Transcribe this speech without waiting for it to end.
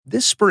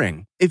This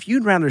spring, if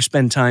you'd rather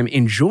spend time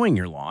enjoying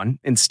your lawn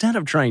instead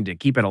of trying to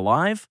keep it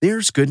alive,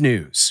 there's good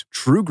news.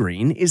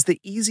 TruGreen is the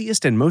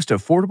easiest and most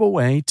affordable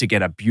way to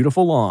get a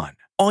beautiful lawn.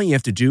 All you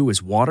have to do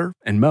is water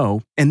and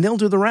mow, and they'll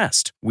do the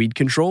rest. Weed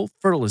control,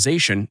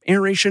 fertilization,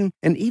 aeration,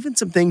 and even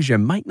some things you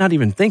might not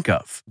even think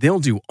of. They'll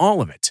do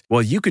all of it,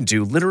 while you can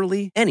do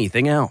literally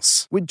anything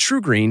else. With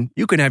TruGreen,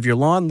 you can have your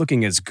lawn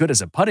looking as good as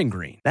a putting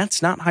green.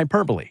 That's not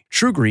hyperbole.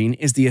 TruGreen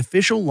is the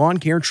official lawn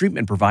care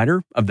treatment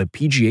provider of the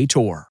PGA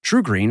Tour.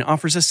 TruGreen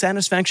offers a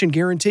satisfaction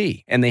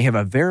guarantee, and they have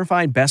a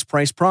verified best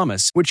price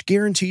promise, which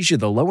guarantees you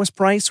the lowest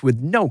price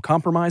with no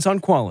compromise on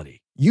quality.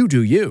 You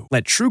do you.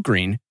 Let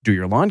TruGreen do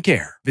your lawn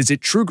care. Visit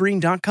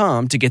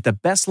TruGreen.com to get the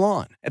best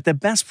lawn at the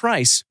best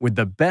price with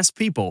the best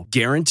people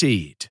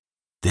guaranteed.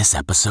 This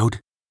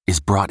episode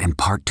is brought in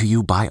part to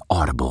you by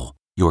Audible,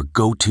 your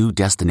go-to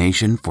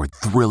destination for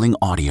thrilling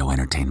audio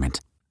entertainment.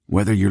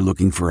 Whether you're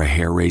looking for a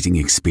hair-raising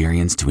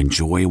experience to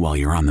enjoy while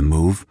you're on the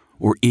move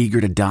or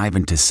eager to dive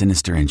into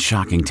sinister and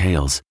shocking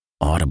tales,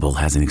 Audible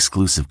has an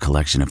exclusive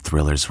collection of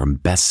thrillers from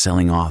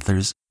best-selling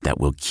authors that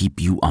will keep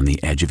you on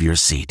the edge of your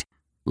seat.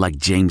 Like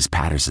James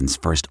Patterson's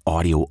first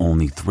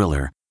audio-only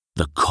thriller,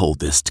 The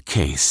Coldest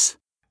Case.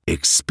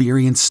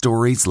 Experience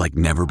stories like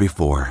never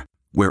before,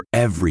 where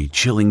every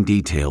chilling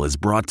detail is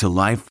brought to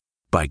life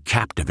by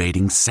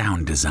captivating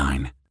sound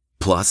design.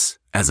 Plus,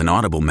 as an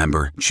Audible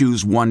member,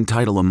 choose one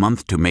title a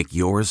month to make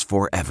yours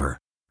forever.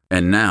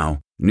 And now,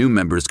 new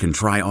members can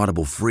try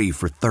Audible free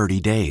for 30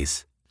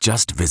 days.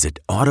 Just visit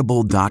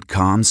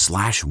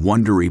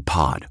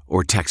audible.com/WonderyPod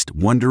or text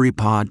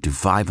WonderyPod to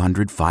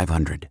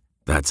 500-500.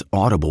 That's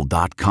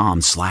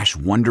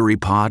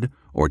audible.com/WonderyPod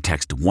or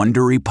text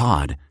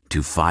WonderyPod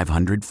to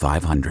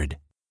 500-500.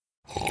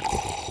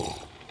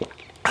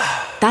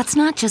 That's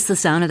not just the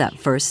sound of that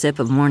first sip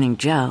of Morning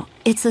Joe.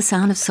 It's the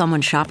sound of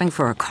someone shopping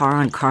for a car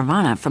on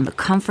Carvana from the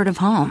comfort of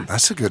home.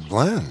 That's a good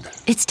blend.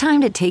 It's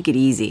time to take it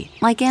easy,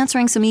 like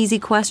answering some easy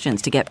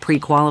questions to get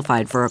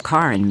pre-qualified for a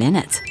car in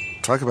minutes.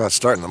 Talk about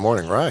starting the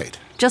morning right.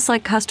 Just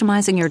like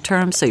customizing your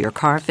terms so your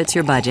car fits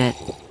your budget.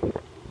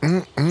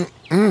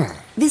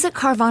 Visit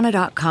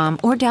Carvana.com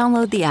or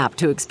download the app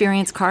to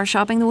experience car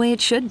shopping the way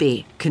it should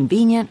be.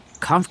 Convenient,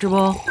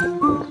 comfortable.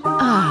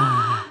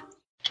 Ah.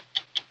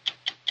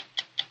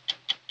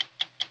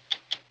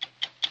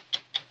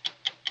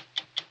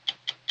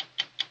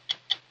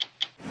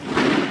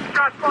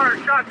 Shots fired!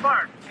 Shots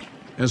fired!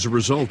 As a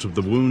result of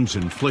the wounds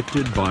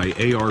inflicted by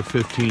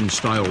AR-15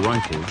 style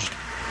rifles,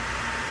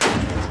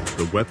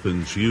 the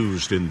weapons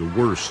used in the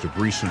worst of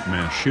recent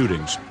mass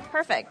shootings,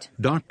 perfect.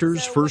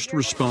 Doctors, first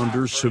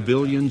responders,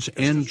 civilians,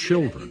 and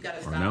children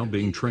are now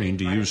being trained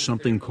to use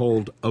something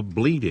called a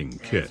bleeding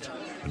kit,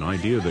 an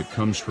idea that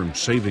comes from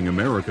saving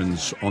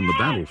Americans on the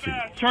battlefield.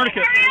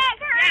 Tourniquet.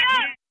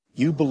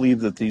 You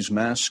believe that these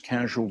mass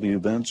casualty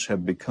events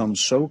have become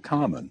so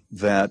common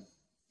that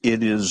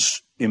it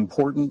is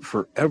important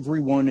for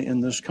everyone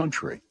in this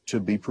country to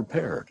be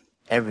prepared.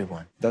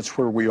 Everyone. That's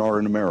where we are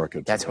in America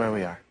today. That's where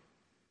we are.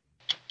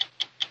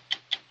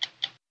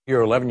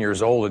 You're 11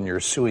 years old and you're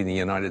suing the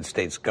United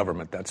States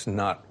government. That's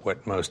not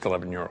what most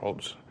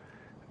 11-year-olds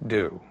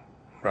do,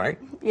 right?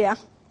 Yeah.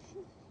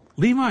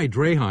 Levi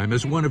Draheim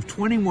is one of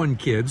 21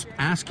 kids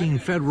asking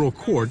federal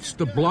courts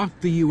to block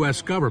the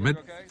U.S. government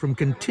from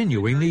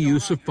continuing the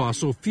use of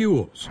fossil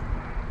fuels.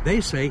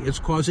 They say it's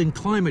causing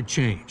climate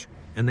change,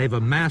 and they've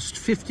amassed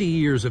 50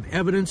 years of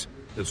evidence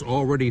that's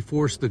already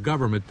forced the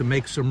government to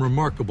make some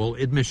remarkable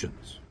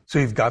admissions. So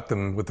you've got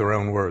them with their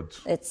own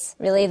words. It's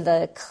really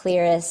the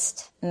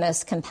clearest,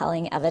 most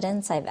compelling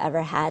evidence I've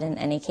ever had in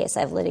any case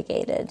I've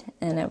litigated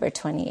in over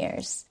 20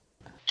 years.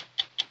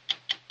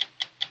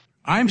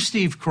 I'm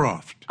Steve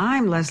Croft.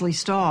 I'm Leslie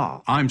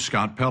Stahl. I'm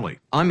Scott Pelley.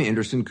 I'm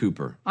Anderson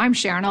Cooper. I'm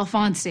Sharon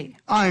Alfonsi.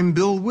 I'm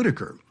Bill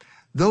Whitaker.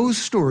 Those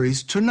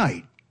stories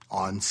tonight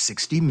on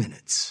 60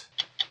 Minutes.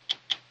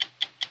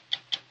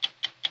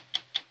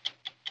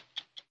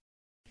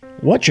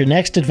 What's your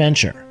next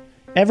adventure?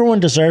 Everyone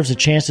deserves a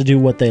chance to do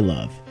what they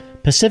love.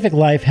 Pacific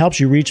Life helps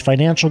you reach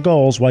financial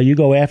goals while you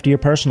go after your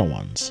personal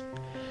ones.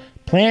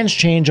 Plans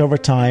change over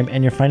time,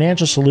 and your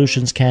financial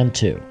solutions can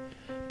too.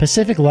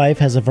 Pacific Life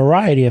has a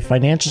variety of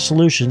financial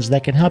solutions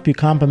that can help you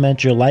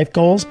complement your life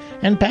goals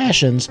and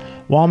passions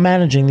while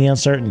managing the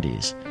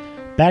uncertainties.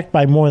 Backed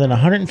by more than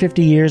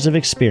 150 years of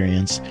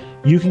experience,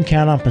 you can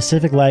count on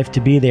Pacific Life to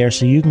be there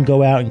so you can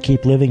go out and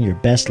keep living your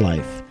best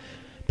life.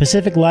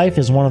 Pacific Life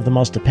is one of the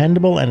most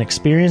dependable and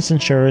experienced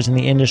insurers in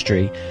the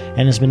industry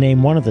and has been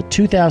named one of the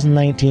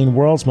 2019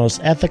 World's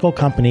Most Ethical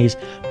Companies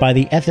by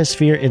the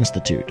Ethisphere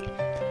Institute.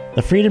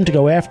 The freedom to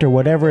go after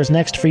whatever is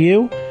next for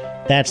you?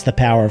 That's the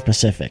power of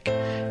Pacific.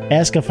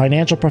 Ask a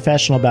financial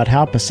professional about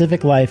how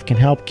Pacific Life can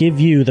help give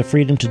you the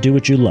freedom to do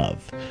what you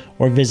love,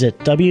 or visit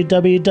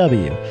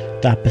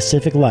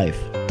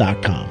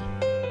www.pacificlife.com.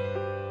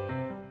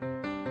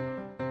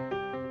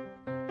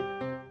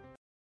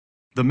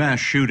 The mass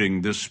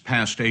shooting this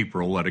past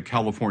April at a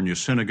California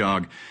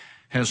synagogue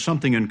has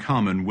something in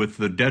common with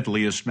the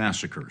deadliest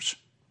massacres,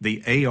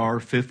 the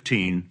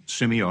AR-15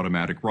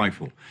 semi-automatic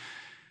rifle.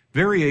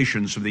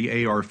 Variations of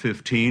the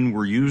AR-15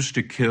 were used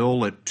to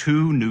kill at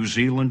 2 New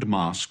Zealand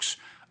mosques,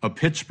 a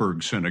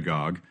Pittsburgh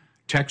synagogue,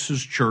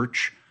 Texas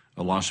church,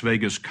 a Las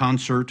Vegas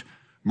concert,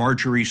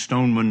 Marjorie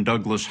Stoneman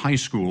Douglas High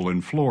School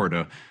in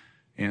Florida,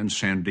 and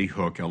Sandy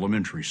Hook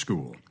Elementary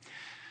School.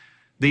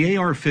 The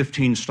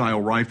AR-15 style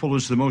rifle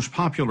is the most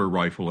popular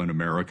rifle in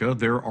America.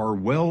 There are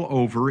well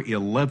over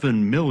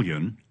 11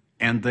 million,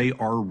 and they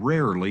are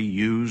rarely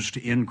used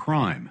in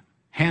crime.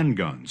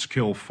 Handguns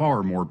kill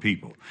far more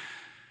people.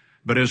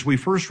 But as we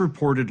first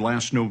reported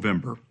last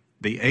November,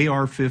 the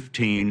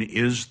AR-15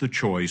 is the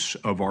choice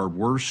of our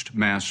worst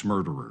mass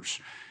murderers.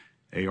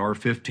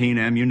 AR-15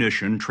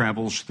 ammunition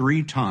travels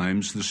 3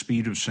 times the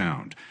speed of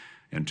sound.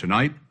 And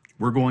tonight,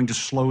 we're going to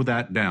slow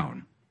that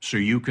down so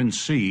you can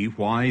see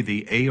why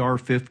the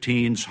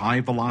AR-15's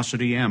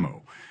high-velocity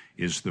ammo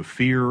is the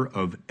fear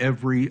of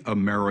every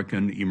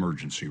American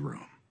emergency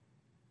room.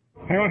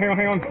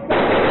 Hang on.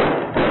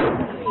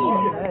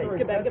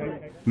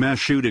 Mass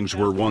shootings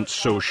were once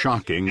so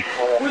shocking,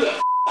 Where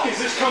the is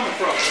this coming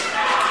from?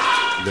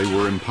 They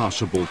were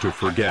impossible to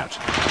forget.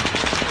 We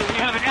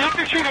have an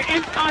active shooter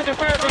inside the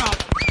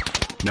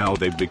fairground. Now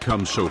they've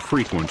become so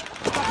frequent,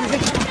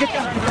 Get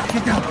down.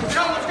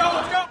 Let's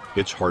go.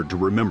 It's hard to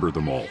remember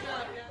them all.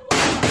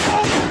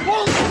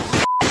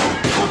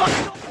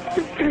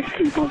 There's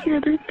people here.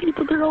 There's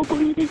people. They're all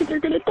bleeding. They're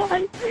going to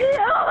die.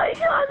 Oh, my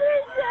God.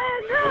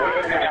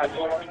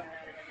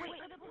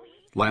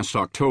 Last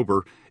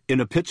October, in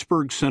a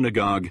Pittsburgh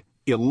synagogue,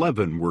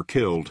 11 were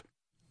killed,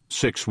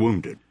 6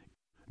 wounded.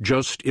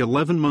 Just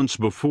 11 months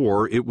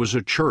before, it was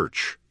a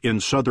church in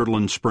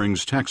Sutherland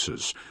Springs,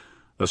 Texas.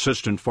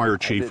 Assistant Fire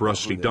Chief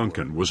Rusty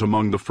Duncan was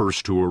among the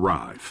first to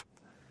arrive.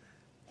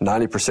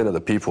 90% of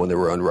the people, and they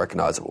were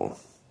unrecognizable.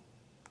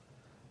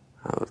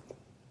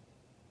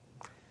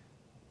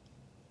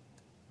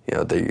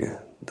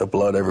 The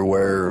blood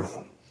everywhere,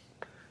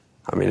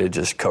 it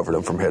just covered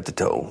them from head to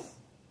toe.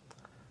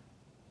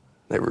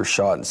 They were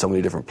shot in so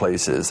many different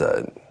places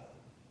that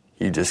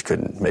you just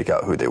couldn't make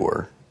out who they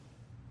were.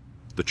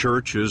 The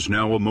church is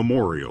now a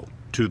memorial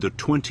to the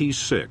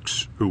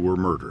 26 who were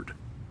murdered.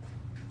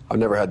 I've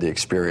never had the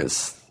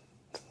experience,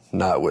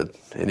 not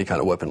with any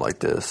kind of weapon like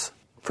this.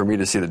 For me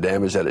to see the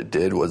damage that it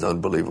did was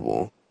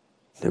unbelievable.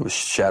 It was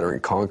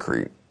shattering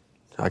concrete.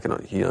 You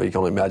can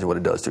only imagine what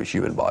it does to a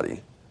human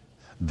body.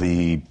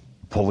 The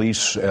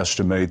police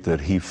estimate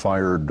that he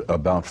fired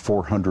about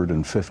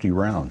 450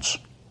 rounds.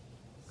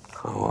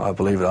 Oh, I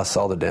believe it. I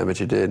saw the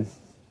damage it did.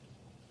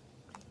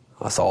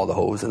 I saw all the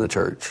holes in the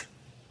church,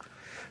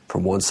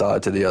 from one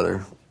side to the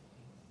other.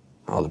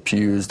 All the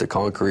pews, the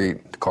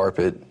concrete, the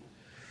carpet.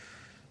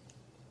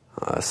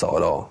 I saw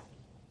it all.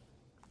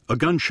 A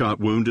gunshot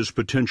wound is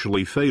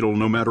potentially fatal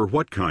no matter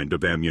what kind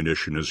of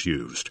ammunition is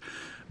used.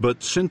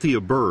 But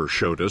Cynthia Burr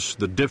showed us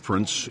the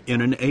difference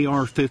in an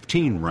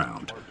AR-15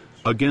 round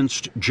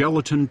against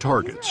gelatin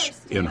targets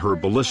in her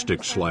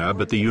ballistics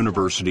lab at the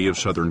University of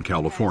Southern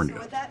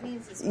California.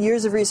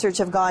 Years of research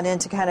have gone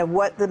into kind of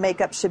what the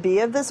makeup should be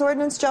of this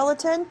ordnance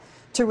gelatin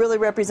to really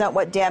represent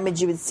what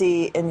damage you would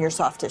see in your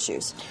soft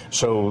tissues.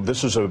 So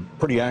this is a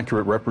pretty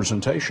accurate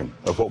representation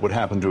of what would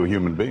happen to a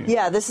human being.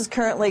 Yeah, this is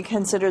currently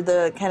considered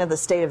the kind of the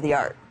state of the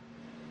art.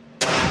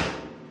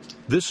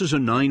 This is a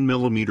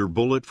 9mm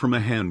bullet from a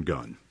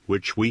handgun,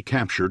 which we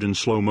captured in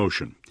slow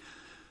motion.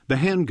 The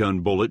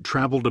handgun bullet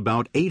traveled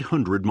about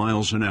 800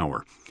 miles an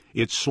hour.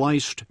 It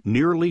sliced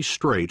nearly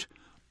straight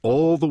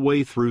all the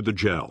way through the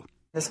gel.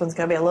 This one's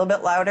going to be a little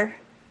bit louder.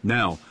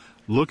 Now,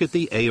 look at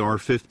the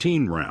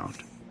AR-15 round.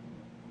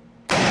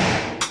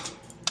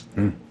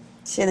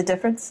 See the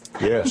difference?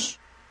 Yes.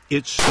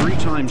 It's 3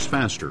 times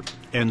faster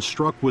and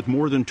struck with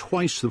more than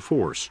twice the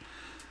force.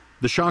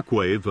 The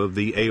shockwave of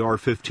the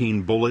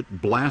AR-15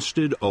 bullet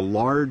blasted a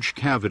large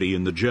cavity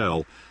in the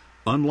gel,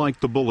 unlike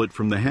the bullet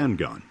from the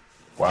handgun.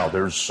 Wow,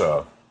 there's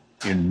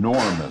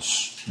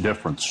enormous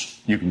difference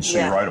you can see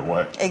right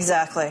away.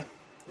 Exactly.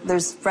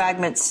 There's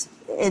fragments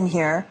in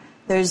here.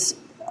 There's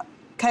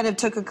kind of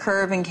took a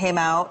curve and came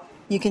out.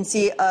 You can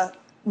see a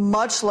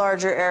much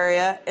larger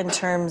area in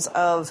terms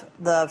of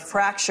the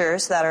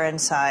fractures that are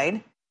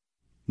inside.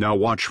 Now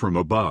watch from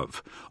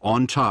above.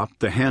 On top,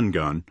 the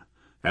handgun.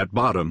 At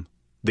bottom,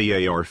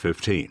 the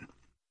AR-15.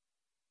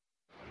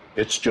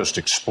 It's just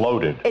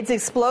exploded. It's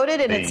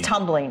exploded and it's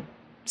tumbling.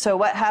 So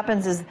what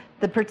happens is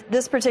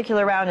this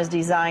particular round is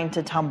designed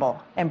to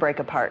tumble and break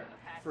apart.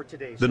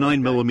 The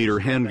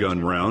 9mm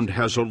handgun round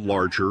has a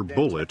larger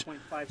bullet,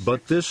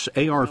 but this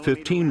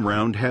AR-15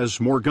 round has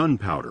more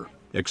gunpowder,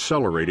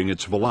 accelerating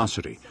its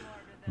velocity.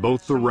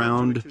 Both the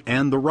round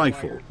and the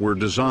rifle were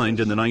designed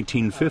in the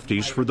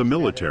 1950s for the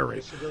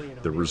military.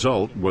 The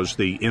result was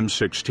the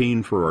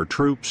M16 for our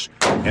troops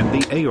and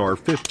the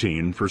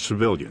AR-15 for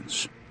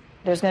civilians.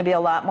 There's going to be a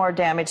lot more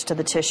damage to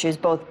the tissues,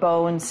 both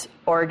bones,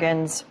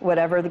 organs,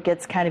 whatever that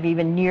gets kind of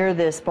even near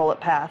this bullet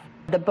path.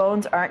 The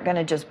bones aren't going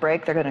to just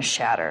break, they're going to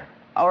shatter.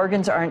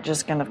 Organs aren't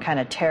just going to kind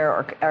of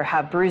tear or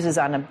have bruises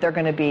on them. They're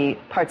going to be,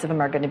 parts of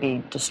them are going to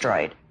be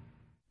destroyed.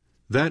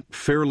 That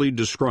fairly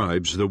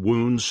describes the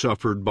wounds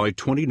suffered by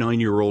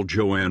 29-year-old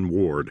Joanne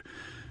Ward.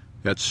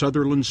 At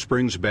Sutherland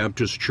Springs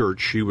Baptist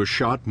Church, she was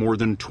shot more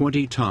than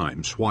 20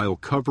 times while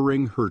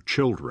covering her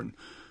children.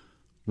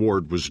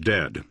 Ward was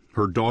dead,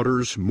 her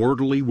daughters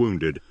mortally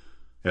wounded,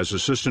 as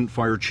Assistant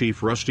Fire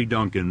Chief Rusty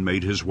Duncan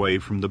made his way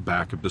from the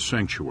back of the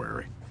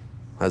sanctuary.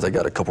 As I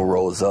got a couple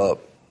rows up,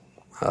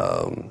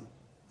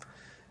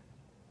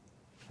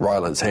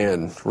 Ryland's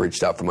hand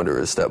reached out from under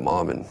his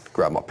stepmom and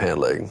grabbed my pant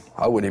leg.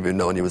 I wouldn't even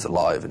known he was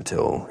alive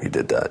until he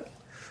did that.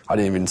 I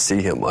didn't even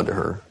see him under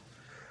her.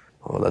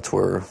 Well, that's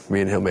where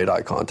me and him made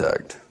eye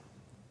contact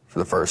for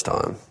the first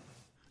time.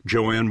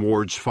 Joanne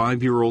Ward's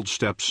 5-year-old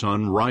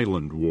stepson,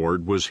 Ryland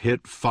Ward, was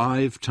hit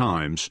 5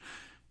 times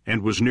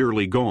and was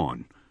nearly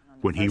gone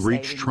when he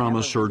reached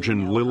trauma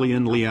surgeon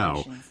Lillian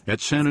Liao at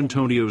San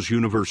Antonio's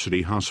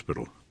University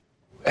Hospital.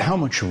 How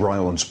much of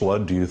Ryland's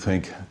blood do you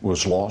think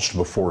was lost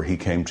before he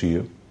came to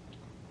you?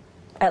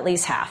 At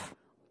least half.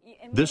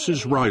 This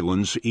is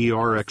Ryland's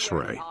ER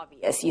X-ray.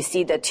 Obvious. You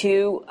see the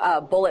 2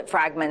 bullet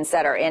fragments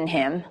that are in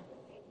him.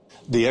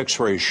 The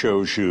X-ray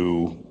shows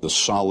you the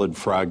solid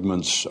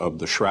fragments of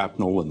the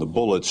shrapnel and the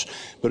bullets,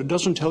 but it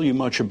doesn't tell you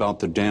much about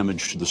the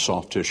damage to the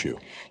soft tissue.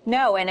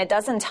 No, and it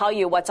doesn't tell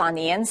you what's on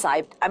the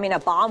inside. I mean, a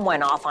bomb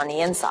went off on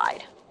the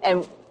inside,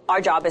 and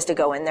our job is to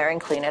go in there and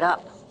clean it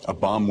up. A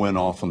bomb went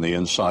off on the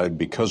inside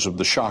because of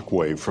the shock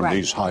wave from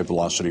these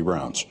high-velocity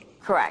rounds.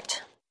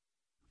 Correct.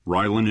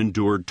 Ryland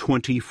endured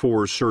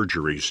 24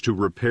 surgeries to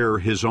repair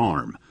his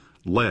arm,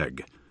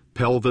 leg,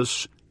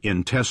 pelvis,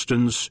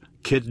 intestines,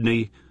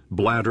 kidney,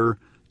 bladder,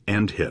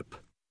 and hip.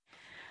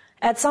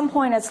 At some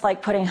point, it's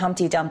like putting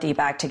Humpty Dumpty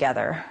back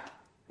together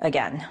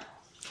again.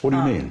 What do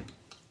you mean?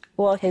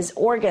 Well, his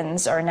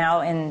organs are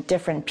now in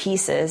different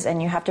pieces,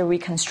 and you have to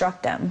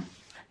reconstruct them.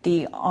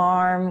 The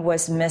arm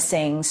was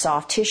missing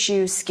soft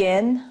tissue,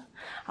 skin,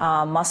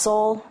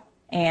 muscle,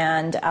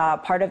 and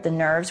part of the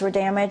nerves were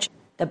damaged.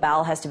 The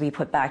bowel has to be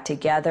put back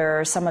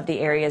together. Some of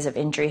the areas of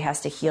injury has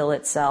to heal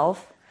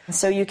itself.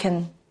 So you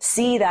can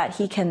see that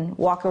he can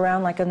walk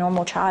around like a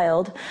normal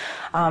child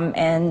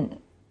and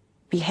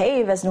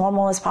behave as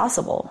normal as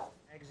possible.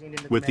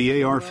 With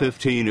the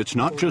AR-15, it's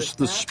not just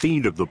the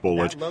speed of the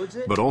bullet,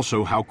 but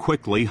also how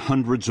quickly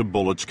hundreds of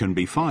bullets can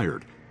be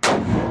fired.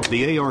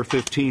 The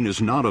AR-15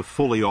 is not a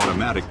fully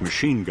automatic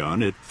machine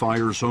gun. It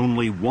fires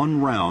only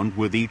 1 round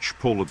with each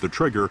pull of the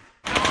trigger.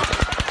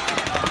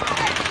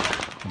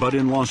 But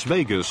in Las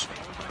Vegas,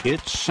 it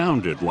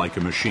sounded like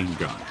a machine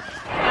gun.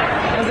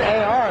 That's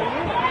an AR.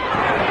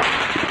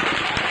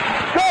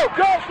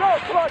 Go,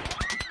 come on!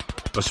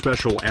 A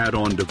special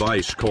add-on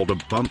device called a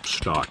bump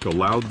stock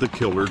allowed the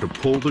killer to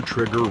pull the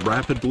trigger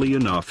rapidly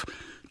enough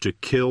to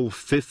kill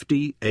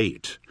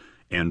 58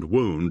 and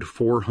wound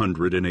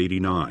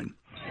 489.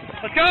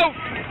 Let's go!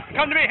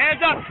 Come to me,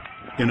 hands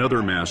up! In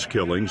other mass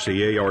killings,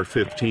 the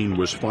AR-15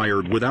 was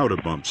fired without a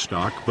bump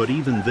stock, but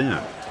even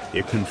then,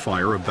 it can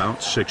fire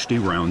about 60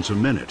 rounds a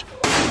minute.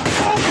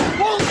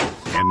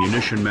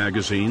 Ammunition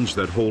magazines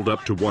that hold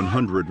up to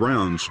 100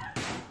 rounds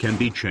can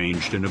be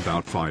changed in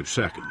about 5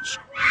 seconds.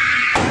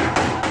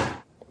 I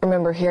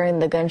remember hearing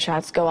the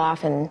gunshots go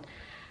off and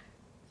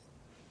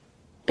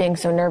being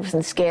so nervous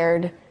and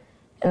scared,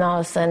 and all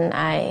of a sudden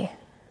I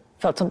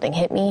felt something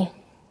hit me.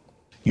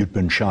 You'd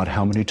been shot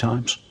how many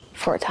times?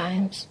 4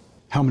 times.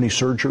 How many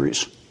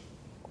surgeries?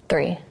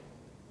 3.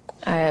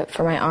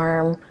 For my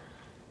arm,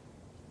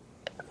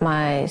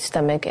 my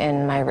stomach,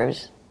 and my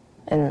ribs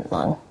and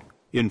lung.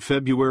 In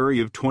February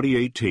of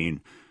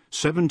 2018,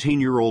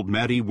 17-year-old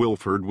Maddie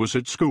Wilford was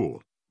at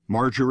school,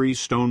 Marjorie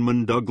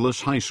Stoneman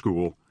Douglas High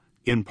School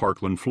in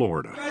Parkland,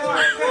 Florida.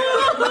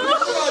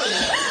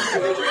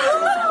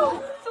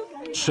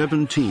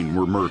 17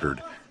 were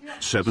murdered,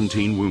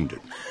 17 wounded.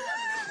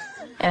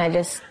 And I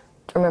just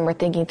remember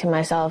thinking to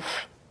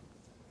myself,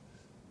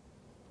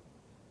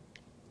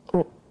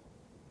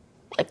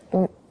 like,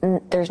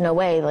 there's no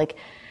way, like,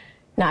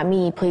 not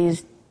me,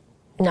 please,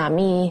 not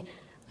me.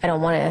 I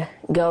don't want to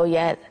go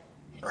yet.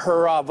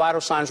 Her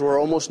vital signs were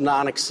almost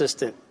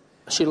non-existent.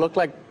 She looked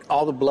like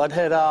all the blood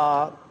had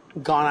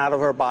gone out of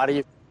her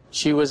body.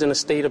 She was in a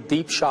state of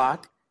deep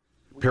shock.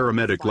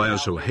 Paramedic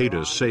Laz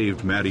Ojeda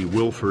saved Maddie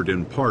Wilford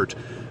in part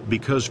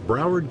because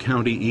Broward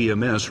County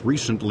EMS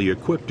recently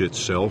equipped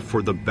itself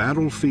for the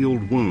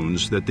battlefield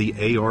wounds that the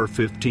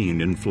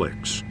AR-15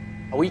 inflicts.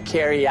 We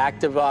carry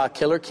active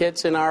killer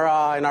kits in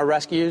our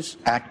rescues.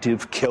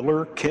 Active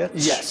killer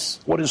kits? Yes.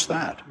 What is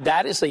that?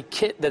 That is a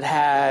kit that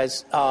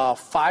has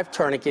 5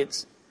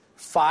 tourniquets,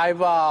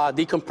 5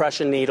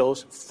 decompression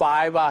needles,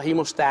 5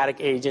 hemostatic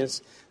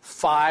agents,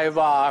 5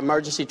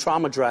 emergency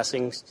trauma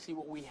dressings.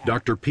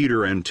 Dr. Peter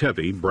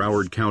Antevi,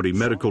 Broward County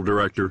Medical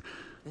Director,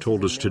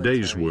 told us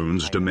today's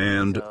wounds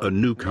demand a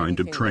new kind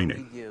of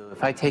training.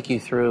 If I take you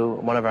through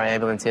one of our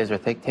ambulances or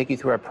take you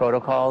through our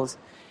protocols,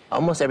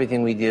 almost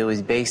everything we do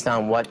is based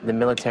on what the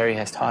military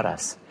has taught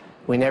us.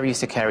 We never used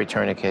to carry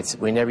tourniquets.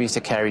 We never used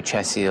to carry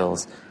chest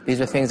seals.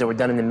 These are things that were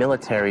done in the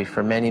military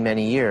for many,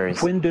 many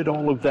years. When did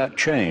all of that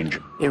change?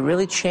 It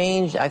really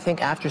changed, I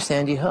think, after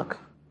Sandy Hook.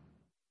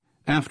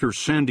 After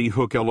Sandy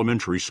Hook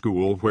Elementary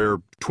School, where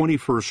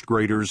 21st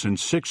graders and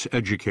 6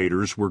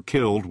 educators were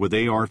killed with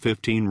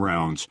AR-15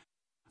 rounds,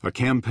 a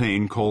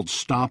campaign called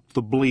Stop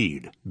the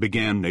Bleed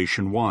began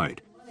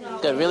nationwide.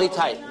 Good, really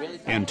tight.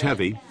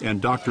 Antevi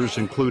and doctors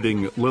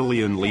including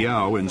Lillian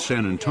Liao in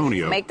San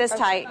Antonio Make this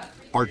tight.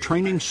 are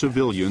training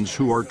civilians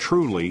who are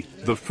truly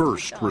the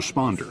first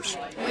responders.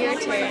 Your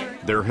turn.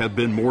 There have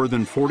been more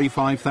than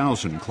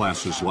 45,000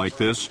 classes like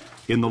this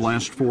in the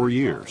last 4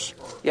 years.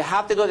 You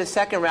have to go the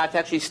second round to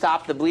actually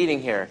stop the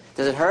bleeding here.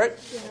 Does it hurt?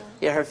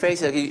 Yeah, her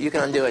face, you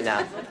can undo it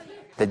now.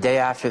 The day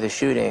after the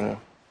shooting,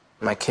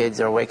 my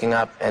kids are waking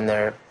up and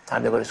they're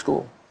time to go to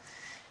school.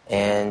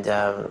 And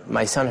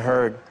my son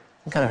heard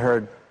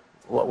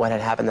what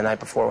had happened the night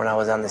before when I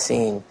was on the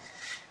scene.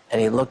 And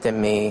he looked at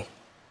me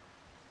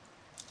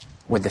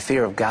with the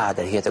fear of God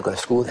that he had to go to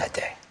school that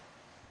day.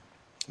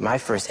 My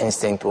first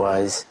instinct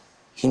was,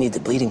 he needs a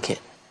bleeding kit.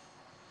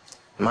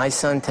 My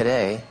son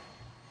today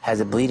has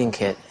a bleeding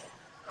kit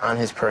on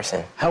his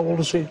person. How old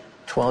is he?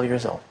 12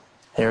 years old.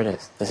 Here it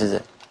is. This is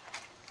it.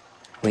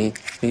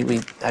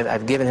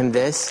 I've given him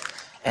this,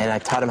 and I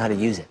taught him how to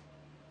use it.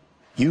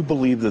 You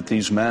believe that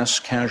these mass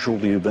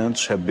casualty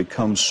events have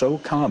become so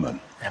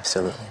common.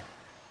 Absolutely.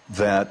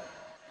 That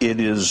it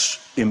is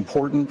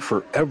important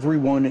for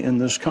everyone in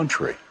this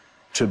country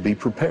to be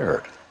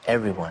prepared.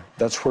 Everyone.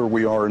 That's where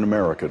we are in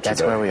America today.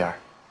 That's where we are.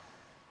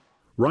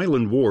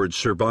 Ryland Ward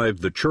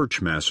survived the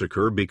church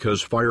massacre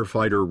because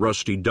firefighter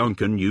Rusty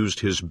Duncan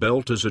used his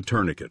belt as a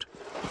tourniquet.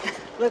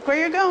 Look where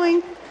you're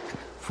going.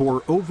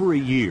 For over a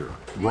year,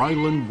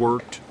 Ryland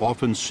worked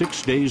often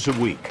 6 days a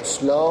week.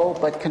 Slow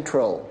but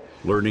controlled.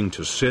 Learning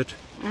to sit.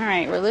 All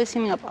right, we're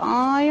loosening up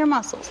all your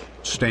muscles.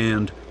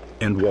 Stand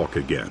and walk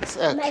again.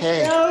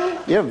 Okay.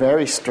 You're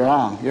very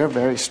strong. You're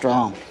very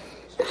strong.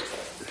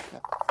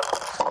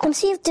 Let's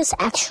see if this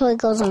actually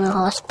goes in the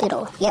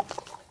hospital. Yep.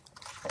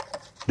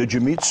 Did you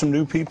meet some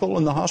new people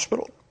in the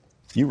hospital?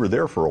 You were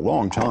there for a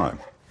long time.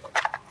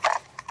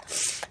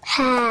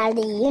 How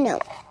do you know?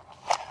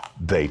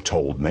 They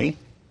told me.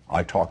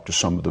 I talked to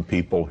some of the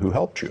people who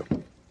helped you.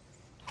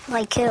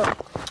 Like who?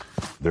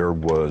 There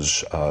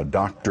was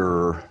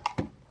Dr.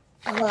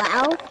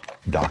 Lau?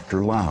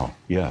 Dr. Lau,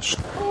 yes.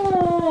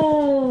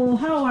 Oh,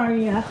 how are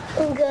you?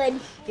 I'm good.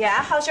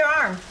 Yeah, how's your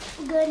arm?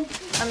 Good.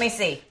 Let me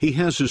see. He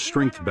has his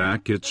strength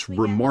back. It's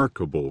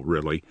remarkable,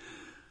 really.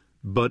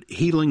 But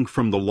healing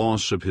from the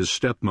loss of his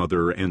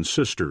stepmother and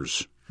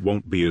sisters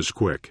won't be as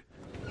quick.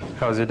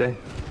 How's your day?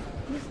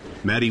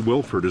 Maddie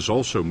Wilford is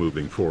also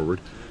moving forward.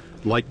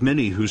 Like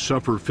many who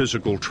suffer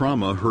physical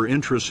trauma, her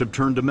interests have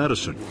turned to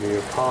medicine.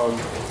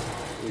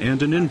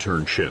 And an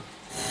internship.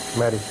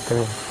 Maddie, come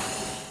here.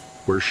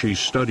 Where she's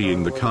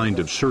studying the kind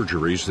of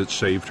surgeries that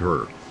saved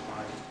her.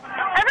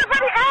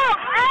 Everybody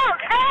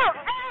out!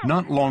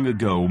 Not long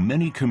ago,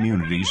 many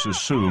communities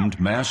assumed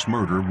mass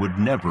murder would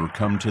never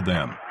come to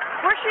them.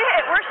 Where's she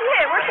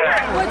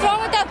hit? What's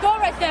wrong with that girl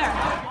right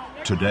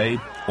there? Today,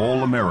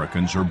 all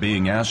Americans are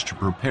being asked to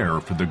prepare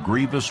for the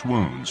grievous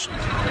wounds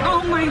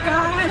Oh my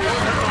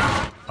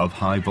God! of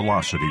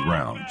high-velocity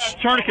rounds.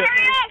 Tourniquet.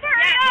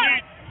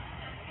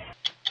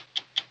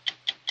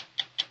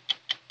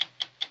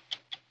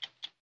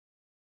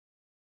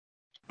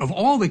 Of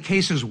all the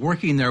cases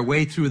working their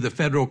way through the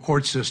federal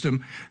court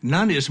system,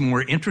 none is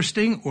more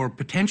interesting or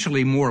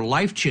potentially more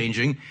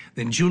life-changing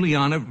than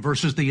Juliana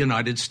versus the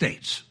United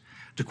States.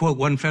 To quote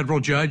one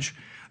federal judge,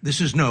 this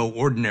is no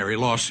ordinary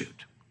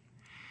lawsuit.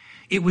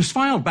 It was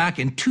filed back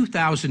in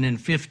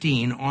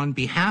 2015 on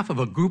behalf of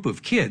a group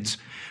of kids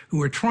who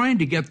were trying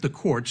to get the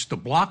courts to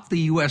block the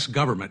U.S.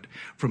 government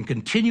from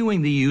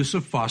continuing the use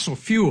of fossil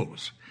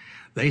fuels.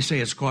 They say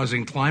it's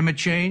causing climate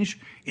change,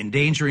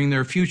 endangering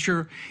their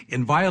future,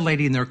 and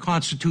violating their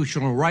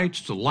constitutional rights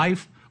to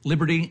life,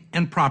 liberty,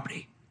 and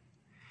property.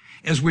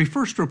 As we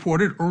first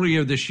reported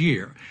earlier this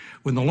year,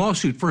 when the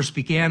lawsuit first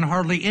began,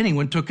 hardly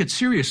anyone took it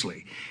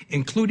seriously,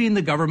 including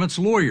the government's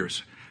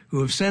lawyers, who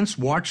have since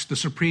watched the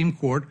Supreme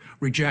Court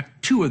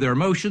reject 2 of their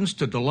motions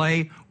to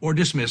delay or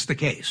dismiss the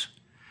case.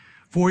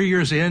 4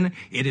 years in,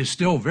 it is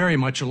still very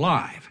much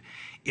alive,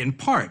 in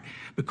part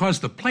because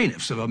the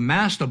plaintiffs have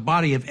amassed a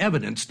body of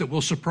evidence that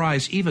will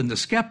surprise even the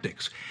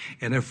skeptics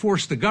and have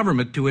forced the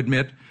government to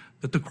admit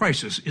that the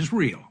crisis is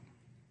real.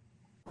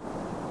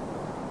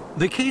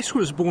 The case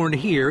was born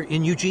here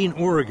in Eugene,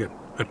 Oregon,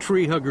 a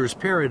tree hugger's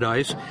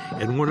paradise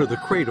and one of the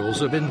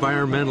cradles of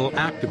environmental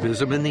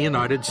activism in the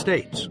United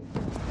States.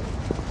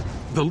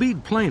 The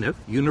lead plaintiff,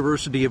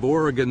 University of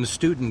Oregon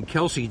student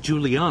Kelsey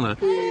Juliana,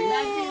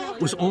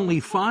 was only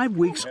 5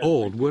 weeks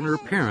old when her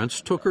parents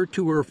took her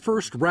to her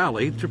first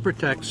rally to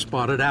protect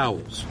spotted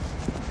owls.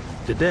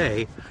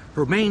 Today,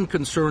 her main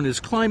concern is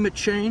climate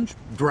change,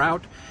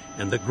 drought,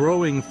 and the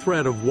growing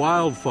threat of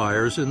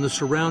wildfires in the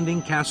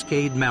surrounding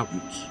Cascade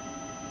Mountains.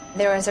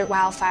 There was a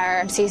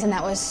wildfire season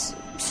that was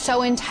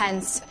so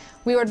intense,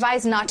 we were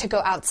advised not to go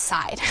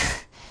outside.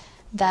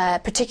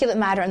 The particulate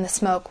matter in the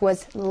smoke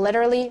was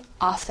literally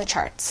off the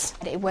charts.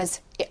 It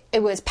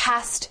was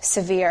past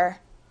severe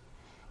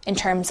in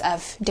terms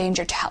of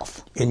danger to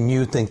health. And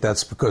you think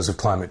that's because of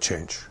climate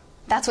change?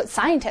 That's what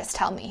scientists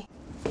tell me.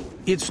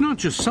 It's not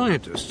just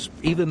scientists.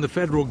 Even the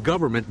federal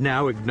government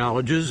now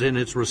acknowledges in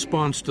its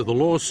response to the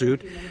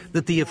lawsuit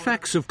that the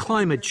effects of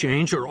climate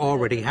change are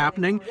already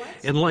happening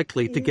and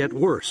likely to get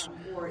worse,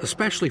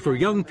 especially for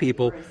young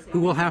people who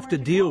will have to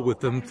deal with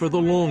them for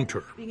the long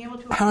term.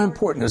 How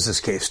important is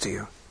this case to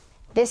you?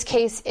 This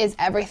case is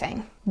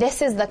everything.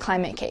 This is the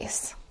climate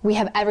case. We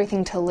have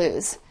everything to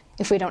lose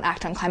if we don't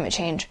act on climate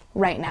change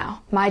right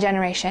now. My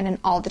generation and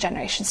all the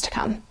generations to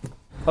come.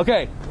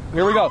 Okay,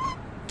 here we go.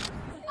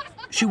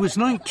 She was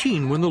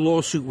 19 when the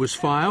lawsuit was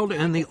filed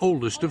and the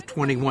oldest of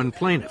 21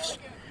 plaintiffs.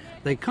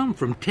 They come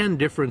from 10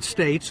 different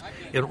states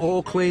and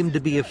all claim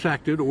to be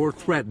affected or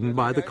threatened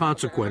by the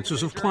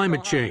consequences of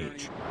climate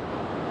change.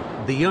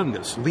 The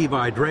youngest,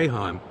 Levi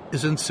Draheim,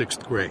 is in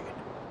 6th grade.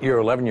 You're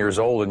 11 years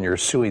old and you're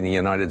suing the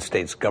United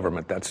States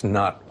government. That's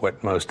not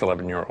what most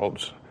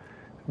 11-year-olds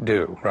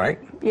do, right?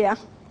 Yeah.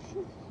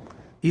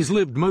 He's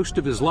lived most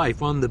of his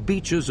life on the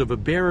beaches of a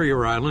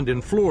barrier island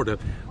in Florida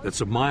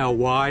that's a mile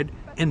wide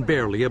and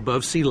barely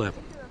above sea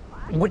level.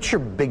 What's your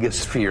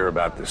biggest fear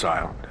about this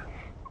island?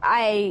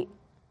 I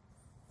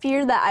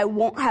fear that I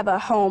won't have a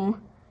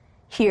home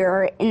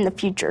here in the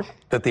future.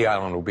 That the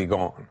island will be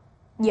gone?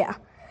 Yeah,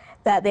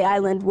 that the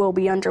island will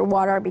be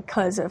underwater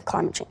because of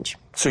climate change.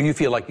 So you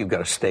feel like you've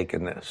got a stake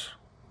in this?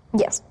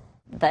 Yes.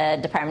 The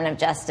Department of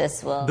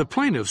Justice will... The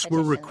plaintiffs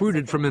were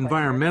recruited from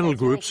environmental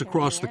groups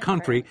across the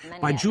country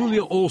by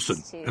Julia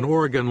Olson, an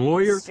Oregon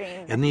lawyer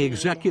and the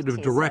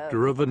executive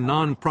director of a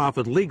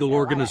nonprofit legal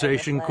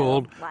organization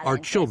called Our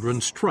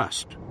Children's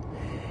Trust.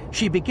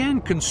 She began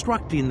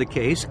constructing the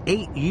case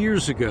 8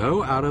 years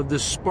ago out of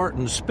this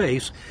Spartan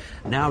space,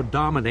 now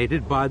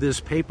dominated by this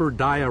paper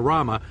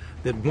diorama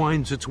that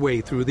winds its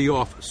way through the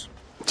office.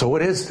 So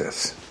what is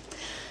this?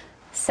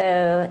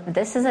 So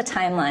this is a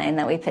timeline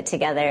that we put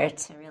together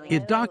to really...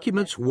 It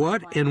documents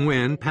what and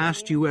when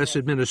past U.S.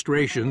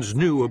 administrations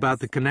knew about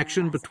the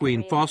connection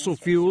between fossil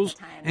fuels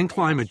and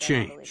climate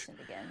change.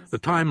 The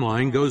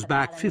timeline goes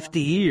back 50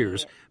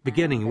 years,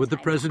 beginning with the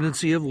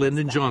presidency of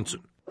Lyndon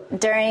Johnson.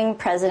 During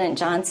President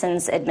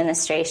Johnson's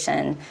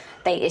administration,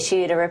 they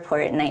issued a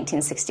report in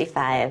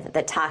 1965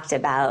 that talked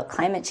about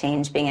climate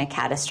change being a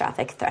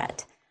catastrophic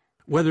threat.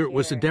 Whether it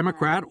was a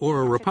Democrat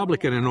or a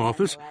Republican in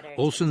office,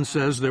 Olson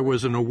says there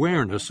was an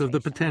awareness of the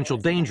potential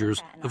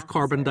dangers of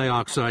carbon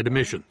dioxide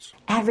emissions.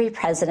 Every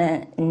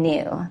president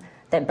knew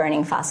that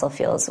burning fossil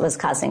fuels was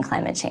causing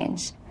climate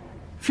change.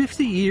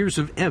 50 years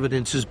of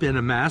evidence has been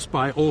amassed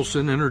by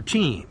Olson and her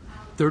team,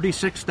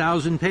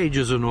 36,000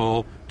 pages in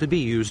all, to be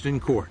used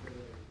in court.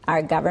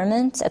 Our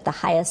government at the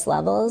highest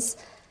levels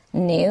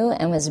knew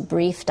and was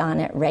briefed on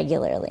it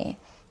regularly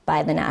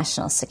by the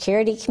national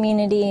security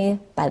community,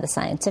 by the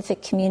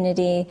scientific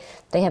community.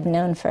 They have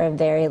known for a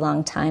very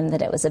long time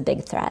that it was a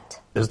big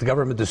threat. Has the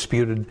government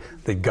disputed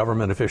that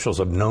government officials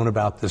have known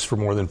about this for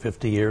more than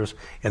 50 years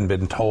and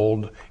been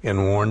told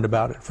and warned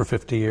about it for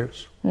 50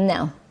 years?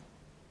 No.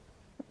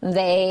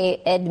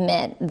 They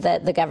admit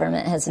that the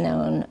government has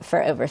known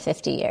for over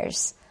 50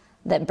 years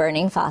that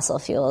burning fossil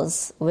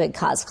fuels would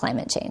cause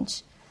climate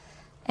change.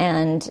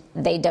 And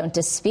they don't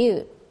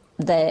dispute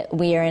that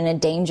we are in a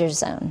danger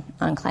zone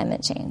on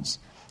climate change.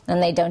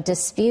 And they don't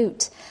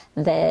dispute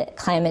that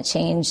climate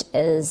change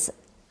is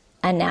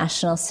a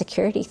national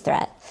security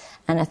threat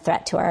and a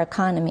threat to our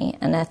economy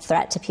and a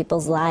threat to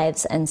people's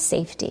lives and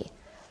safety.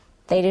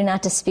 They do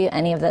not dispute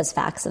any of those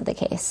facts of the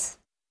case.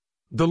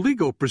 The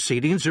legal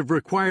proceedings have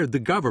required the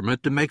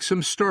government to make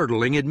some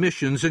startling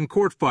admissions in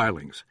court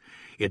filings.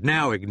 It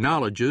now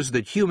acknowledges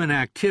that human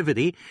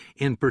activity,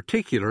 in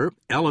particular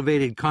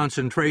elevated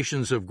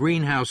concentrations of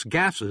greenhouse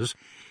gases,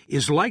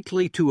 is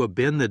likely to have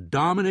been the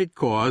dominant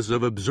cause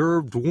of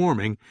observed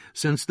warming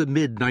since the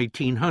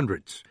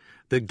mid-1900s.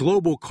 That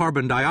global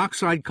carbon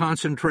dioxide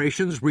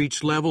concentrations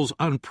reached levels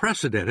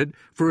unprecedented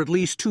for at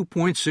least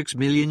 2.6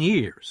 million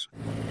years.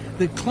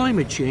 That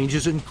climate change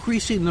is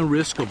increasing the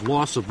risk of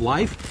loss of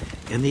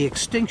life and the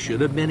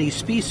extinction of many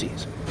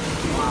species.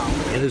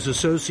 It is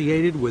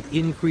associated with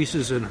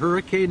increases in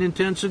hurricane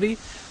intensity,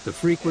 the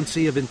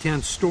frequency of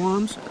intense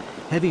storms,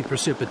 heavy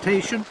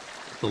precipitation,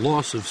 the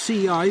loss of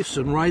sea ice,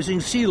 and rising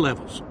sea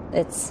levels.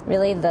 It's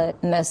really the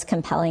most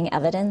compelling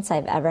evidence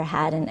I've ever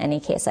had in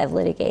any case I've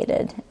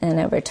litigated in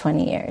over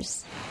 20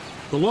 years.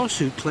 The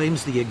lawsuit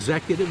claims the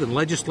executive and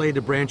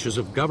legislative branches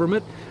of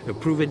government have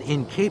proven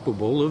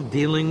incapable of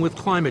dealing with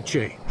climate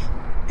change.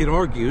 It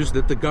argues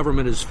that the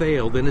government has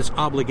failed in its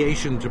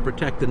obligation to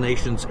protect the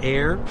nation's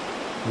air,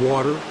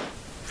 water,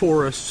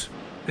 forests,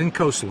 and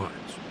coastlines.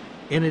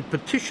 And it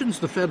petitions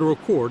the federal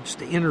courts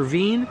to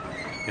intervene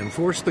and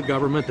force the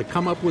government to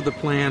come up with a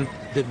plan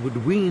that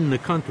would wean the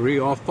country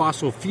off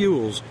fossil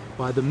fuels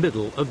by the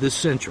middle of this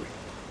century.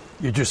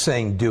 You're just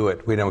saying do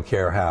it, we don't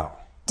care how.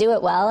 Do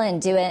it well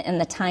and do it in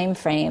the time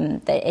frame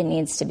that it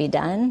needs to be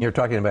done. You're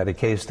talking about a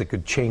case that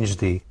could change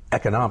the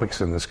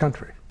economics in this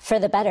country. For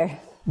the better.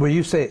 Well,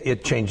 you say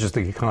it changes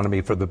the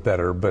economy for the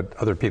better, but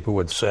other people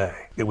would say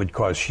it would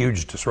cause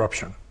huge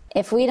disruption.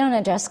 If we don't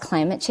address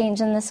climate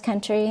change in this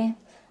country,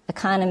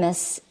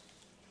 economists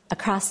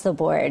across the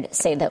board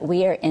say that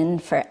we are in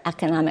for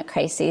economic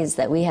crises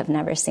that we have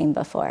never seen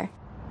before.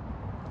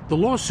 The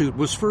lawsuit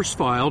was first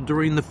filed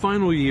during the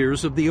final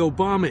years of the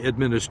Obama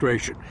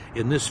administration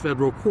in this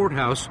federal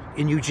courthouse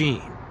in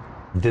Eugene.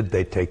 Did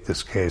they take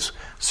this case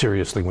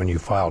seriously when you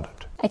filed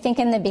it? I think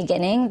in the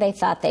beginning they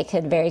thought they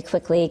could very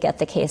quickly get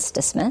the case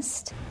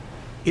dismissed.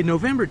 In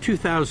November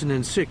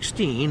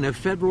 2016, a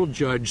federal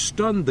judge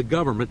stunned the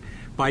government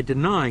by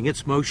denying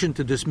its motion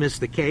to dismiss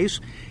the case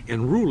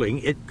and ruling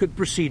it could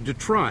proceed to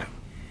trial.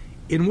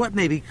 In what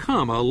may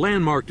become a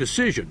landmark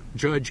decision,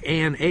 Judge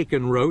Ann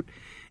Aiken wrote,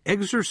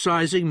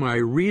 "Exercising my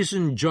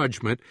reasoned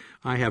judgment,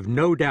 I have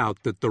no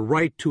doubt that the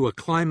right to a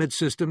climate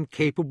system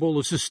capable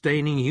of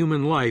sustaining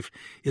human life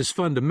is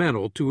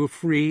fundamental to a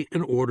free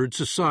and ordered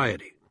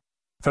society."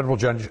 Federal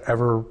judge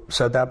ever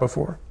said that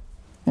before?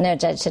 No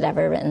judge had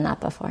ever written that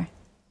before.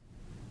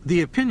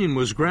 The opinion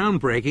was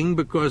groundbreaking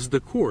because the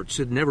courts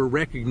had never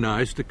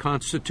recognized the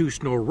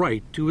constitutional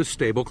right to a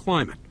stable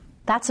climate.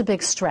 That's a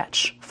big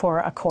stretch for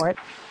a court.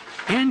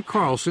 Ann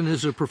Carlson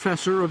is a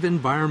professor of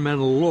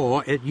environmental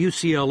law at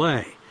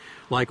UCLA.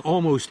 Like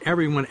almost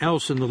everyone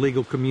else in the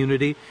legal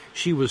community,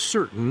 she was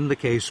certain the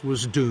case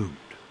was doomed.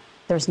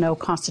 There's no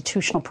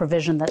constitutional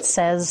provision that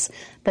says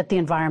that the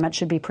environment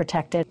should be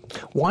protected.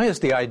 Why is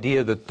the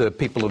idea that the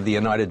people of the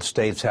United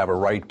States have a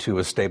right to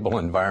a stable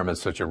environment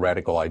such a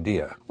radical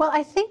idea? Well,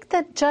 I think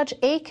that Judge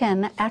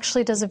Aiken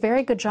actually does a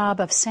very good job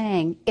of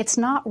saying it's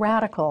not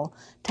radical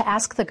to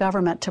ask the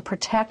government to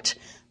protect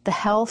the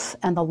health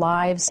and the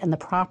lives and the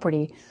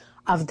property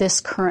of this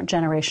current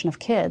generation of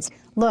kids.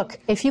 Look,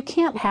 if you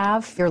can't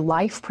have your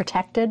life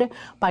protected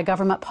by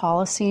government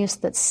policies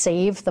that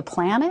save the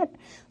planet,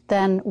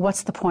 then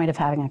what's the point of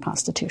having a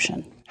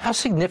constitution? How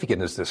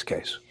significant is this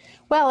case?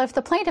 Well, if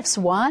the plaintiffs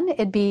won,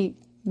 it'd be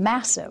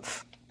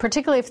massive,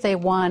 particularly if they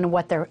won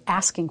what they're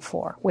asking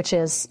for, which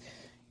is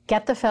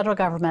get the federal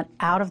government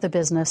out of the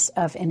business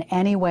of in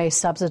any way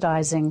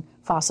subsidizing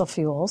fossil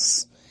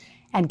fuels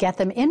and get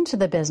them into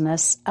the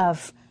business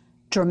of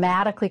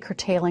dramatically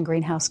curtailing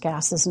greenhouse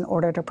gases in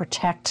order to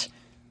protect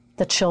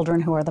the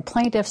children who are the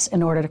plaintiffs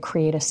in order to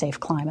create a safe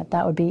climate.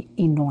 That would be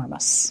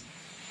enormous.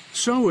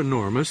 So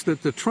enormous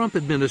that the Trump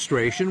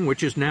administration,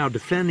 which is now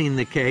defending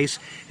the case,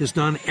 has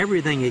done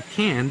everything it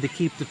can to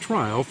keep the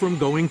trial from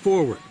going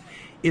forward.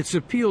 It's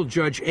appealed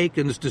Judge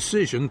Aiken's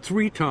decision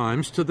 3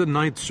 times to the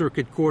Ninth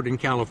Circuit Court in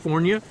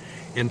California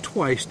and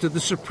twice to the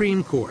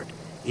Supreme Court.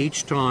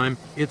 Each time,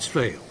 it's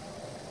failed.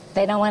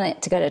 They don't want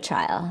it to go to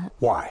trial.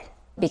 Why?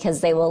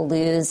 Because they will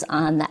lose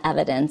on the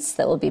evidence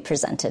that will be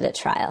presented at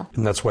trial.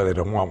 And that's why they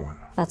don't want one.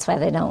 That's why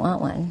they don't want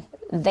one.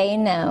 They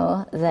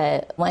know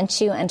that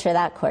once you enter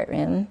that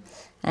courtroom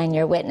and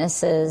your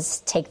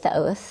witnesses take the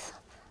oath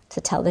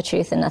to tell the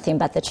truth and nothing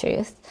but the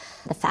truth,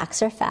 the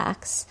facts are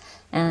facts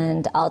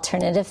and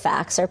alternative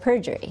facts are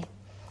perjury.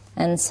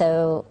 And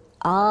so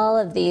all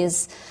of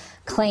these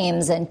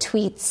claims and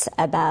tweets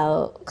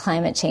about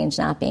climate change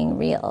not being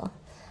real,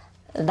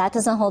 that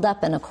doesn't hold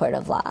up in a court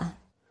of law.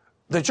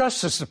 The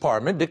Justice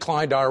Department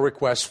declined our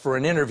request for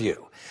an interview,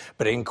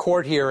 but in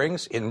court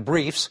hearings, in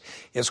briefs,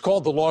 it's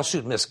called the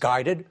lawsuit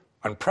misguided,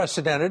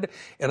 unprecedented,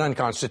 and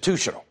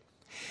unconstitutional.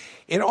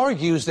 It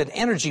argues that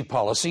energy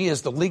policy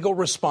is the legal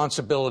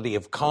responsibility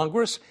of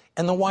Congress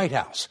and the White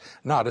House,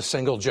 not a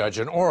single judge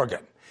in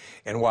Oregon.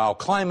 And while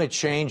climate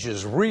change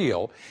is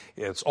real,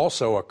 it's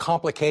also a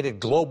complicated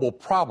global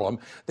problem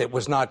that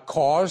was not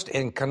caused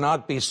and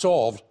cannot be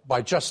solved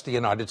by just the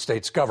United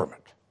States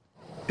government.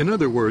 In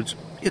other words,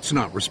 it's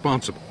not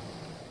responsible.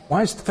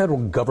 Why is the federal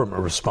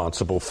government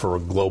responsible for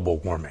global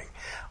warming?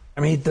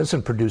 I mean, it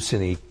doesn't produce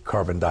any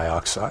carbon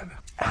dioxide.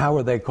 How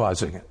are they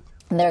causing it?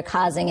 They're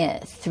causing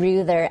it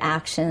through their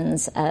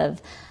actions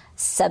of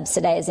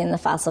subsidizing the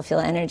fossil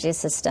fuel energy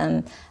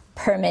system,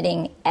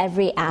 permitting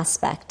every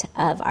aspect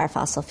of our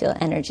fossil fuel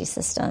energy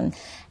system,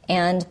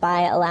 and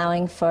by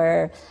allowing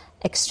for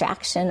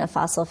extraction of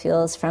fossil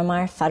fuels from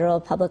our federal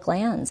public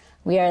lands.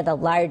 We are the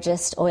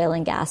largest oil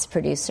and gas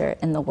producer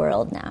in the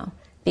world now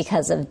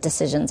because of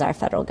decisions our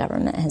federal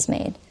government has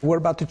made. What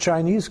about the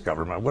Chinese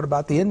government? What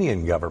about the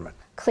Indian government?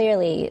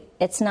 Clearly,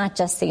 it's not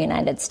just the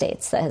United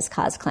States that has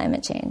caused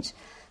climate change,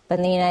 but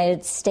the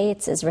United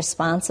States is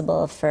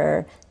responsible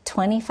for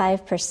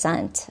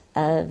 25%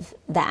 of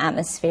the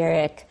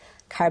atmospheric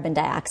carbon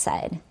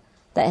dioxide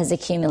that has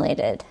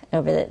accumulated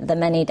over the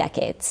many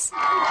decades.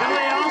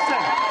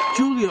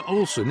 Julia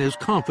Olson is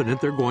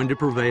confident they're going to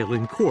prevail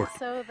in court.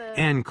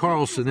 Ann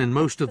Carlson and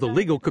most of the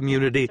legal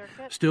community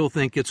still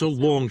think it's a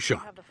long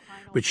shot.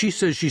 But she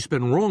says she's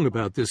been wrong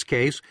about this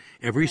case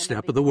every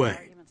step of the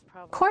way.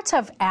 Courts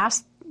have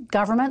asked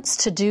governments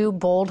to do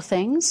bold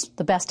things.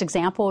 The best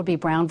example would be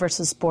Brown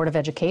versus Board of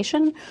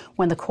Education,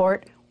 when the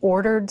court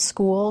ordered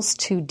schools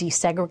to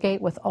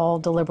desegregate with all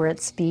deliberate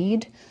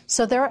speed.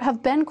 So there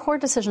have been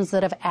court decisions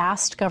that have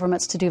asked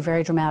governments to do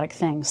very dramatic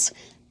things.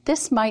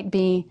 This might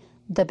be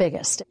the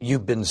biggest.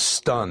 You've been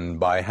stunned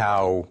by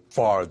how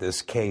far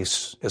this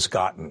case has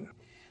gotten.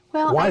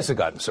 Well, Why has it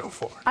gotten so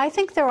far? I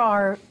think there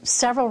are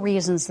several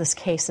reasons this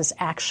case has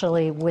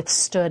actually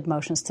withstood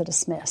motions to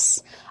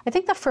dismiss. I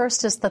think the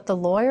first is that the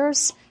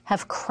lawyers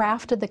have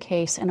crafted the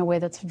case in a way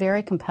that's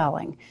very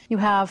compelling. You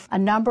have a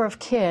number of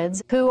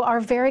kids who are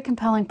very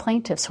compelling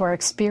plaintiffs who are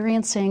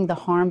experiencing the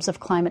harms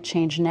of climate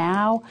change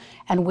now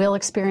and will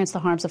experience the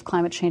harms of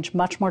climate change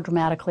much more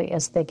dramatically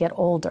as they get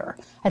older.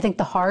 I think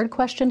the hard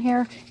question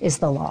here is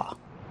the law.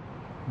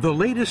 The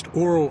latest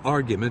oral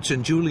arguments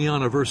in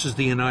Juliana versus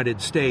the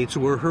United States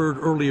were heard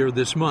earlier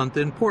this month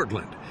in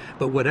Portland,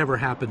 but whatever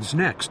happens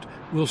next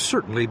will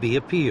certainly be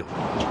appealed.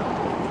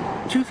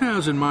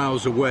 2,000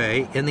 miles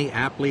away, in the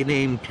aptly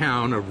named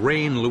town of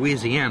Rayne,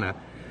 Louisiana,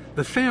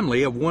 the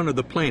family of one of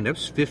the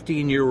plaintiffs,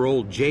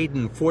 15-year-old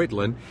Jaden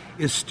Foytlin,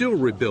 is still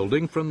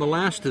rebuilding from the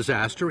last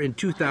disaster in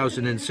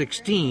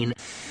 2016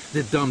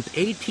 that dumped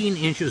 18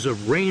 inches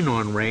of rain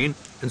on Rayne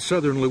in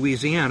southern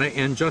Louisiana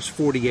in just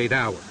 48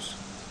 hours.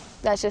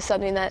 That's just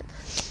something that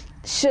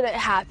shouldn't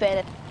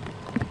happen.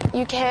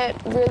 You can't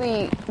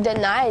really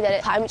deny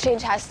that climate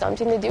change has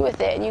something to do with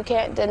it, and you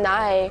can't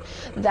deny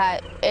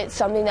that it's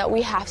something that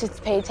we have to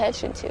pay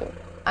attention to.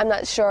 I'm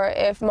not sure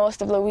if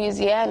most of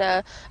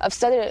Louisiana, of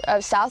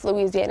South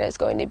Louisiana, is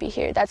going to be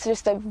here. That's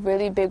just a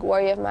really big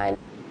worry of mine.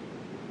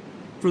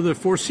 For the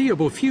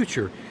foreseeable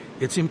future,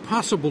 it's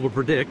impossible to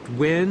predict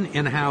when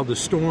and how the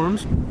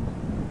storms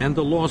and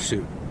the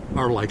lawsuit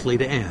are likely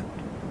to end.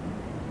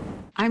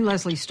 I'm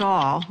Leslie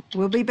Stahl.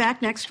 We'll be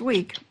back next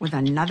week with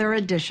another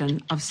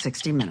edition of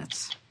 60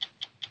 Minutes.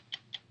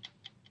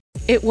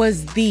 It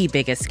was the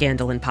biggest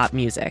scandal in pop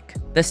music.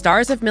 The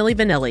stars of Milli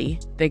Vanilli,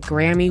 the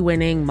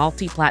Grammy-winning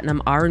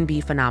multi-platinum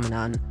R&B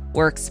phenomenon,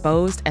 were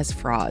exposed as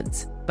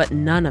frauds. But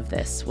none of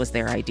this was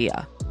their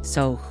idea.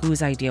 So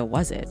whose idea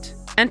was it?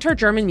 Enter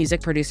German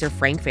music producer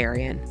Frank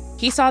Farian.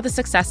 He saw the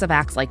success of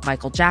acts like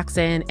Michael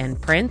Jackson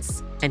and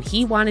Prince, and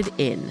he wanted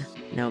in,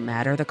 no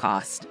matter the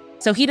cost.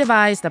 So he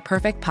devised the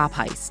perfect pop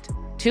heist.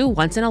 Two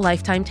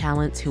once-in-a-lifetime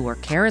talents who were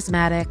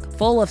charismatic,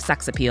 full of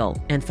sex appeal,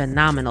 and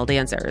phenomenal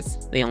dancers.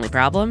 The only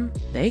problem?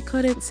 They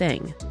couldn't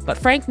sing. But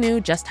Frank knew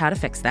just how to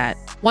fix that.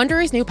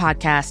 Wondery's new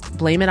podcast,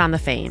 Blame It on the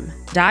Fame,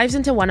 dives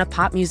into one of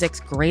pop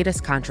music's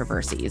greatest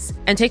controversies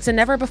and takes a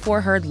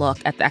never-before-heard look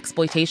at the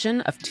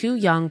exploitation of two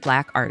young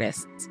Black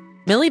artists.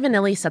 Milli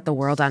Vanilli set the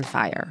world on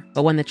fire,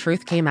 but when the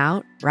truth came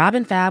out, Rob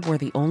and Fab were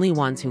the only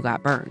ones who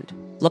got burned.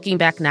 Looking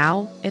back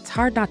now, it's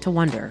hard not to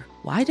wonder,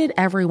 why did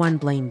everyone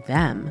blame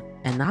them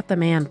and not the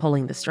man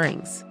pulling the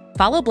strings?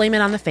 Follow Blame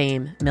It on the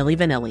Fame, Milli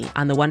Vanilli,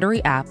 on the Wondery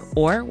app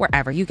or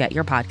wherever you get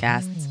your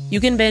podcasts. You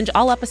can binge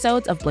all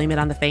episodes of Blame It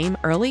on the Fame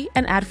early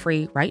and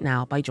ad-free right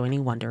now by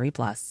joining Wondery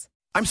Plus.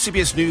 I'm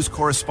CBS News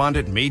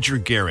correspondent Major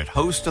Garrett,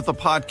 host of the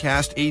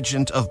podcast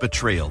Agent of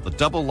Betrayal, the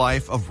double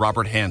life of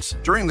Robert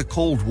Hanssen. During the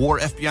Cold War,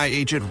 FBI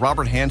agent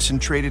Robert Hanssen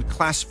traded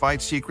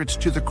classified secrets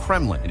to the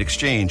Kremlin in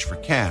exchange for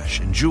cash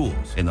and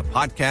jewels. In the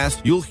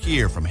podcast, you'll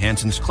hear from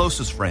Hanssen's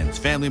closest friends,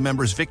 family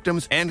members,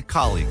 victims, and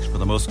colleagues for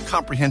the most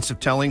comprehensive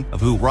telling of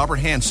who Robert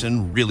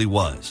Hanssen really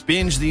was.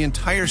 Binge the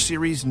entire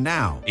series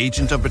now.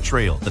 Agent of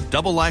Betrayal, the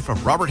double life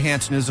of Robert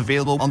Hanssen is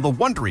available on the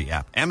Wondery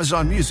app,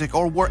 Amazon Music,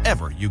 or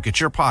wherever you get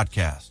your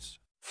podcasts.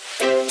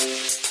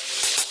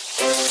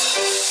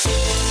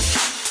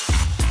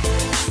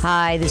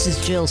 Hi, this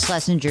is Jill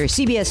Schlesinger,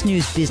 CBS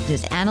News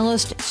business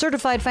analyst,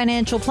 certified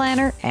financial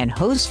planner, and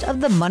host of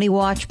the Money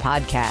Watch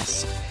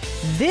podcast.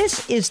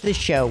 This is the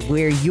show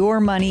where your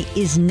money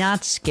is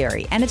not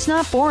scary and it's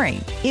not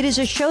boring. It is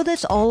a show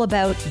that's all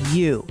about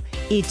you.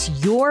 It's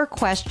your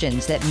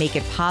questions that make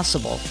it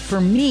possible for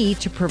me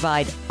to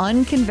provide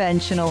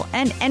unconventional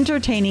and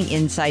entertaining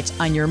insights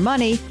on your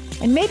money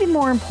and maybe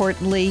more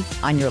importantly,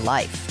 on your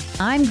life.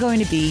 I'm going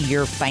to be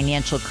your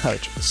financial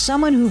coach,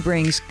 someone who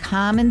brings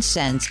common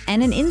sense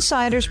and an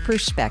insider's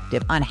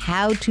perspective on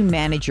how to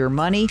manage your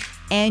money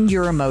and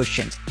your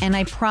emotions. And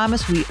I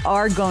promise we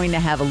are going to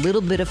have a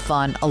little bit of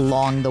fun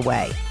along the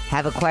way.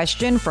 Have a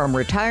question from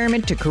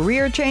retirement to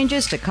career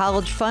changes to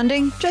college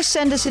funding? Just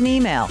send us an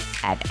email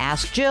at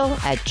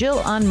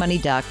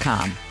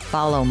askjill@jillonmoney.com.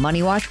 Follow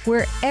Money Watch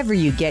wherever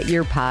you get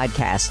your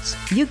podcasts.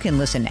 You can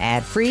listen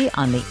ad-free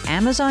on the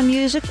Amazon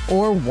Music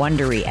or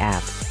Wondery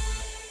app.